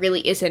because there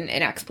really isn't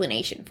an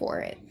explanation for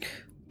it.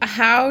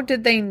 How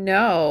did they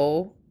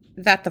know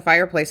that the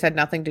fireplace had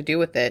nothing to do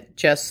with it?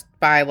 Just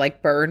by,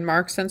 like, burn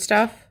marks and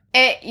stuff?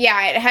 It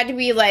had to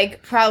be,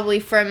 like, probably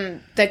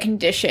from the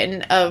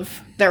condition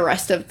of the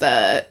rest of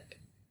the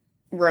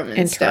room and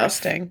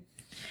Interesting. stuff.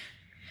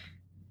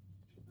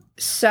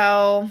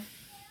 So,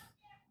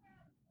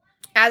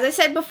 as I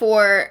said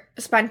before,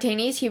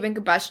 spontaneous human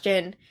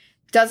combustion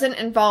doesn't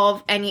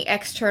involve any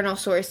external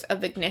source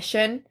of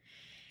ignition.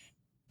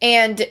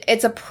 And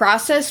it's a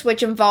process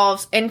which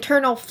involves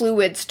internal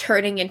fluids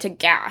turning into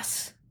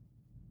gas.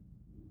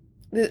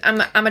 I'm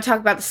going to talk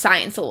about the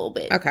science a little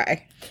bit.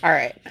 Okay. All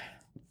right.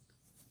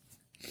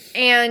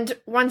 And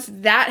once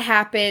that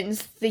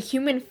happens, the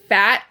human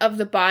fat of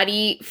the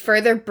body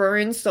further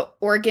burns the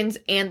organs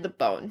and the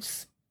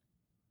bones.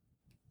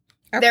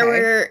 Okay. There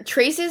were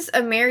traces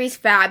of Mary's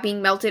fat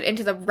being melted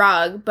into the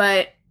rug,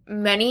 but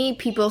many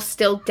people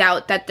still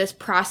doubt that this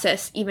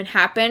process even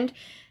happened,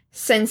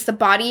 since the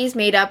body is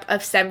made up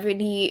of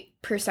 70%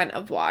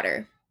 of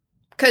water.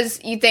 Because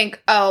you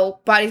think,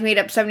 oh, body's made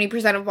up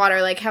 70% of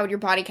water, like, how would your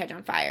body catch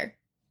on fire?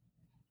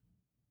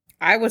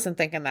 I wasn't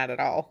thinking that at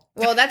all.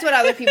 Well, that's what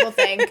other people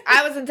think.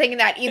 I wasn't thinking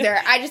that either.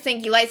 I just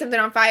think you light something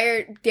on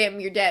fire, damn,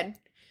 you're dead.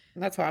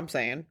 That's what I'm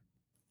saying.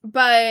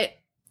 But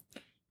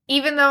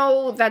even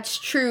though that's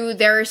true,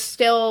 there are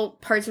still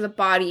parts of the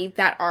body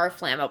that are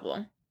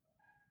flammable,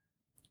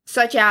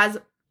 such as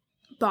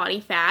body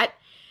fat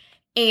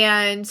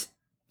and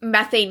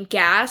methane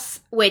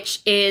gas,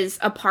 which is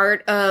a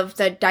part of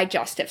the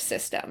digestive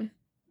system.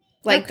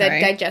 Like the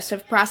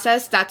digestive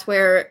process, that's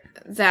where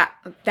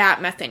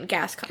that methane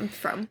gas comes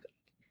from.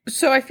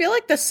 So I feel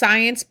like the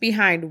science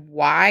behind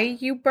why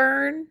you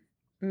burn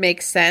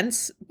makes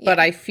sense, but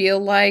I feel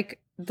like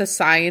the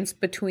science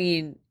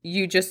between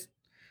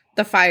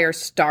the fire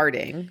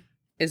starting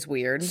is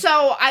weird. So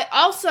I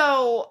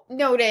also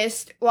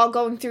noticed while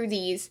going through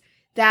these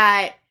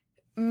that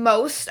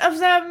most of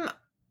them,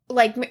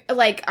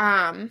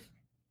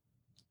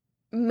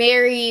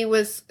 Mary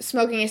was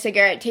smoking a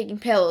cigarette, taking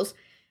pills.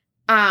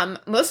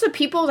 Most of the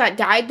people that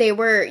died, they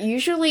were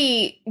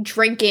usually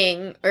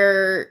drinking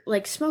or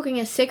like smoking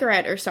a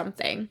cigarette or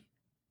something.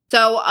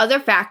 So other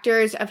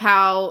factors of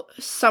how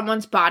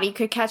someone's body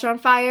could catch on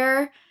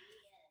fire,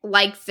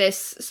 like this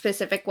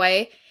specific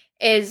way,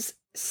 is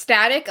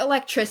static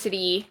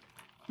electricity,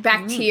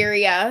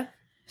 bacteria,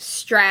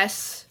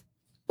 stress,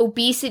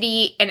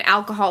 obesity, and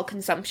alcohol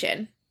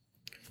consumption.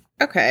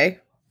 Okay.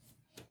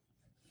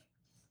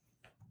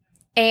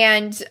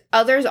 And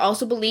others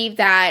also believe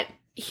that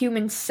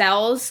human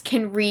cells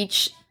can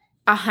reach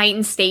a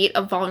heightened state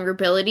of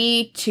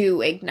vulnerability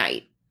to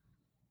ignite.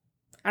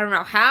 I don't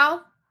know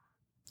how.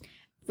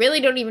 Really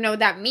don't even know what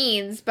that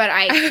means, but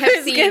I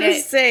kept seeing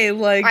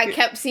it. I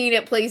kept seeing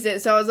it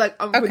places, so I was like,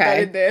 I'm put that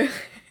in there.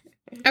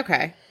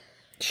 Okay.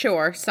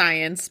 Sure.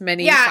 Science.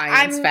 Many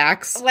science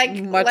facts.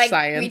 Much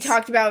science. We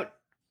talked about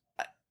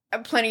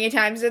plenty of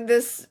times in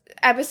this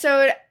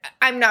episode.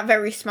 I'm not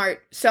very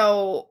smart,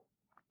 so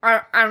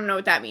I don't know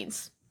what that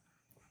means.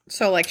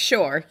 So,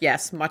 sure,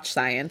 yes, much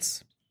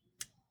science.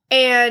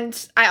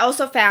 And I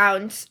also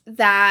found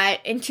that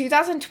in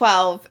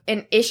 2012,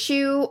 an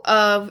issue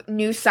of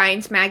New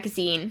Science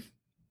magazine,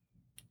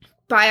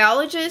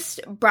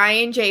 biologist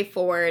Brian J.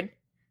 Ford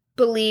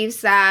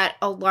believes that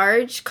a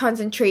large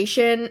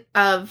concentration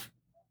of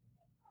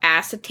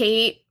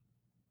acetate,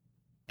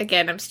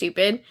 again, I'm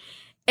stupid,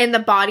 in the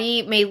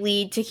body may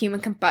lead to human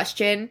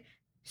combustion.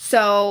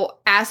 So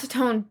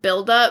acetone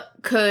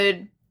buildup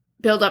could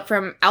build up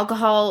from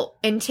alcohol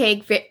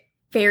intake,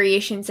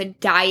 variations in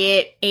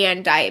diet,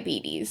 and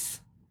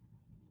diabetes.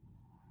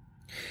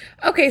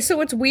 Okay, so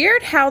it's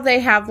weird how they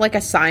have like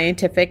a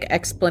scientific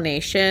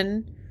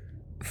explanation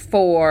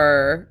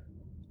for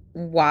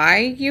why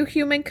you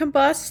human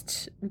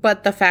combust,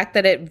 but the fact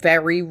that it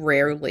very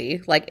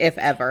rarely, like if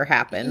ever,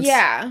 happens.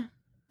 Yeah.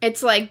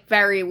 It's like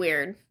very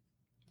weird.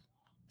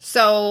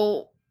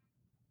 So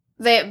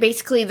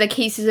basically the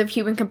cases of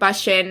human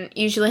combustion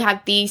usually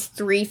have these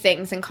three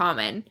things in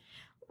common.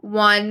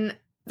 One,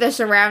 the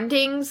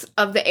surroundings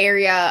of the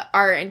area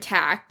are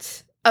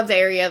intact, of the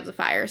area of the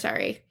fire,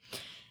 sorry.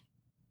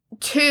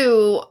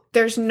 Two,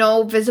 there's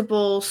no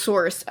visible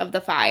source of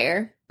the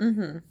fire.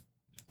 Mm-hmm.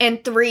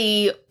 And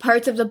three,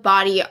 parts of the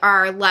body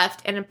are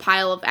left in a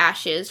pile of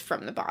ashes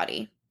from the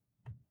body.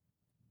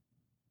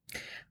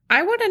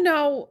 I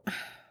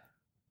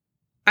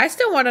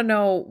still want to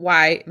know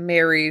why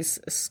Mary's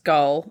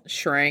skull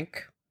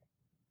shrank.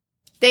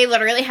 They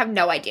literally have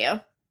no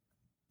idea.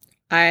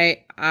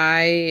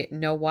 I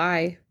know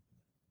why.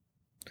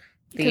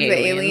 The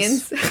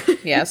aliens.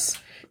 Yes.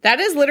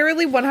 That is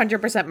literally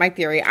 100% my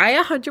theory. I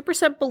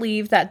 100%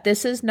 believe that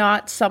this is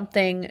not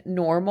something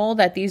normal,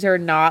 that these are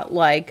not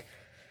like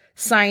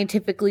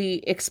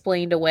scientifically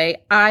explained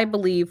away. I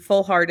believe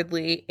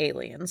full-heartedly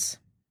aliens.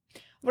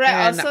 What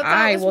I also thought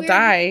I was will weird,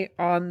 die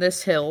on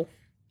this hill.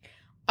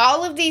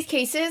 all of these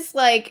cases,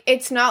 like,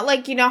 it's not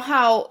like, you know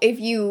how if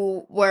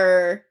you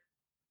were,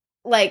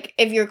 like,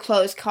 if your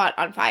clothes caught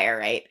on fire,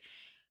 right?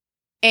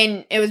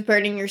 And it was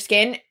burning your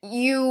skin,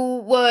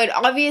 you would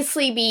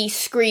obviously be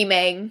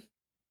screaming.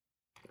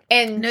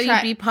 And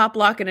you'd be pop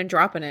locking and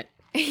dropping it.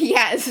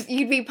 Yes,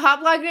 you'd be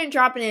pop locking and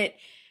dropping it,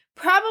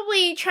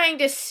 probably trying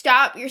to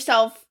stop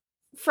yourself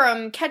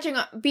from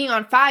being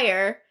on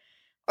fire,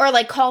 or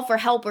like call for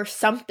help or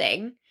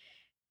something.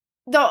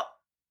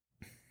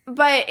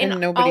 But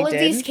in all of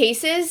these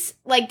cases,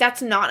 like,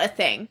 that's not a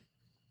thing.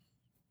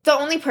 The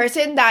only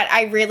person that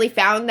I really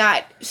found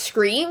that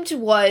screamed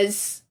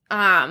was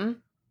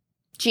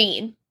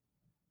Jean.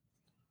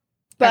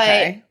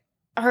 But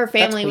her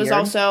family was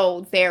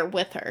also there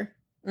with her.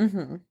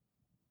 Mm-hmm.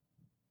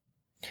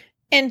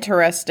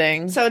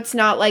 Interesting. So it's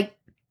not like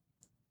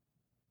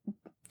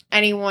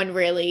anyone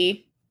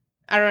really,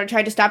 I don't know,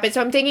 tried to stop it.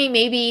 So I'm thinking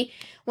maybe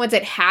once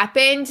it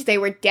happened, they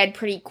were dead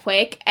pretty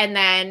quick, and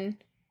then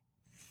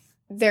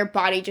their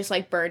body just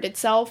like burned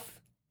itself.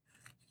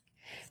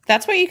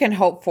 That's what you can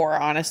hope for,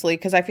 honestly,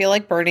 because I feel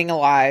like burning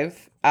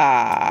alive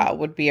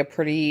would be a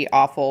pretty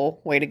awful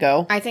way to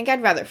go. I think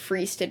I'd rather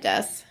freeze to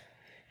death.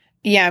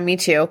 Yeah, me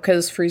too,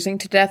 because freezing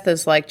to death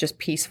is like just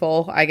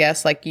peaceful, I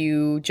guess. Like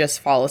you just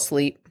fall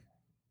asleep.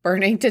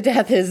 Burning to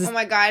death is, oh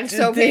my god,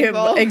 so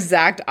painful.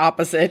 Exact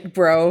opposite,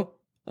 bro.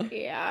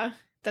 Yeah,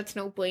 that's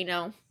no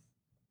bueno.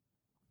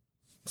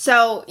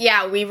 So,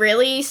 yeah, we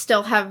really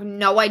still have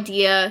no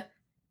idea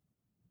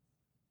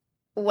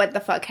what the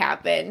fuck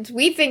happened.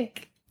 We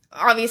think,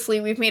 obviously,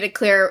 we've made it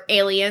clear,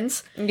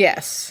 aliens.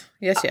 Yes.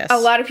 A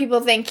lot of people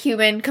think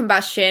human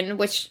combustion,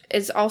 which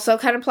is also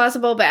kind of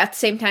plausible, but at the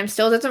same time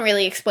still doesn't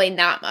really explain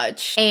that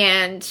much.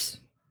 And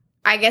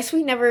I guess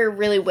we never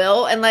really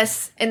will,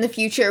 unless in the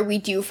future we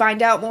do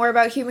find out more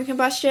about human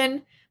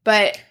combustion.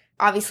 But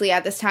obviously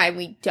at this time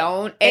we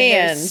don't.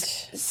 And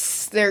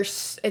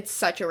there's it's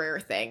such a rare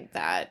thing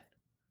that...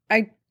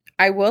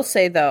 I will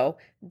say, though,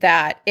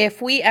 that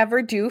if we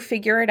ever do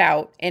figure it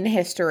out in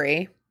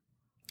history,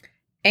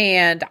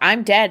 and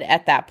I'm dead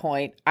at that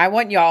point, I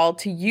want y'all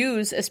to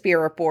use a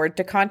spirit board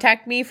to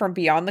contact me from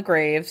beyond the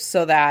grave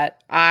so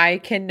that I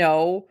can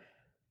know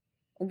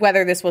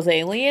whether this was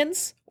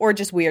aliens or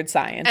just weird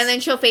science. And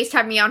then she'll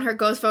FaceTime me on her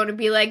ghost phone and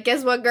be like,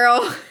 guess what,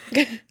 girl?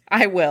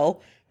 I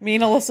will. Me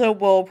and Alyssa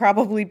will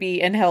probably be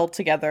in hell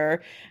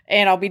together,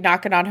 and I'll be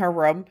knocking on her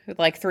room at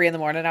like 3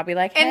 a.m. I'll be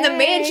like, hey. In the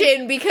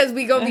mansion, because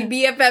we gonna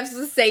be BFFs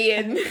with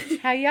saying.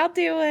 How y'all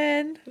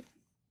doing?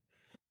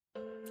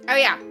 Oh,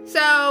 yeah.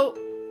 So,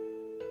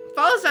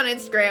 follow us on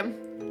Instagram.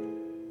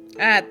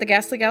 At the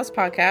Ghastly Gals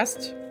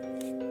Podcast.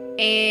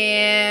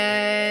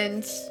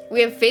 And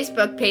we have a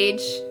Facebook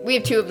page. We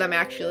have 2 of them,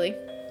 actually.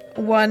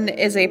 One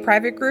is a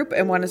private group,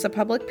 and one is a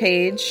public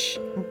page,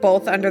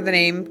 both under the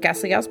name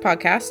Ghastly Gals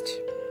Podcast.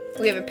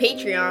 We have a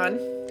Patreon.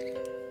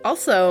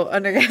 Also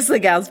under Ghastly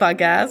Gals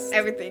Podcast.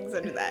 Everything's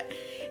under that.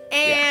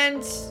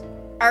 And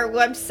our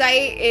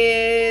website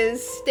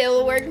is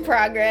still a work in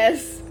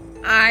progress.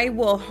 I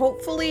will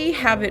hopefully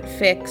have it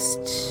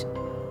fixed.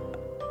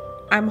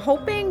 I'm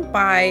hoping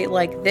by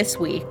like this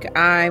week.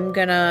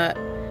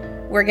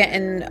 We're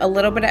getting a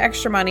little bit of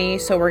extra money,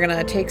 so we're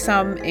gonna take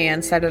some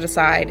and set it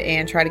aside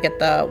and try to get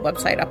the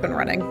website up and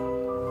running.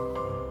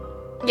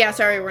 Yeah,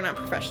 sorry, we're not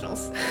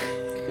professionals.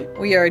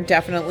 We are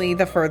definitely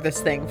the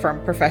furthest thing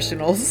from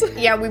professionals.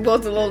 Yeah, we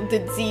both a little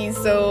did Z,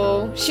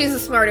 so she's the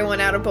smarter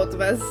one out of both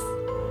of us.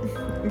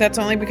 That's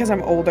only because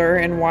I'm older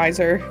and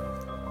wiser.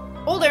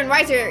 Older and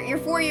wiser? You're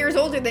 4 years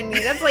older than me.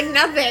 That's like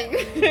nothing.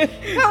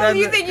 How old do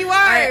you think you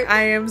are?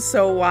 I am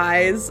so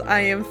wise. I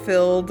am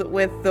filled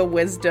with the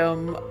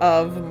wisdom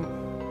of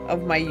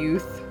my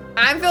youth.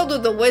 I'm filled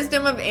with the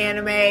wisdom of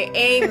anime.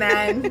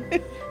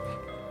 Amen.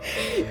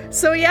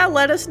 So yeah,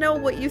 let us know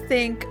what you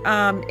think,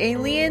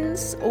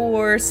 aliens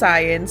or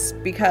science,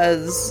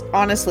 because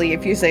honestly,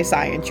 if you say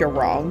science, you're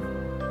wrong.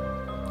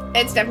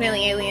 It's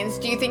definitely aliens.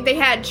 Do you think they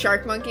had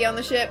Shark Monkey on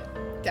the ship?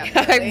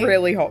 Definitely. I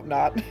really hope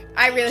not.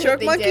 I really Shark hope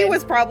they Monkey did.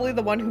 was probably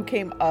the one who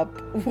came up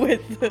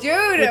with the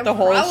probably.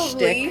 whole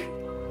shtick.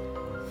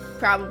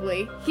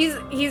 Probably.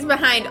 He's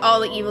behind all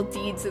the evil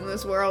deeds in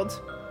this world.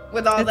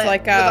 With all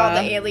the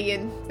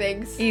alien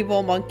things.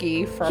 Evil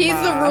monkey from He's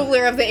the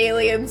ruler of the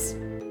aliens.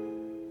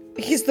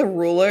 He's the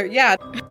ruler, yeah.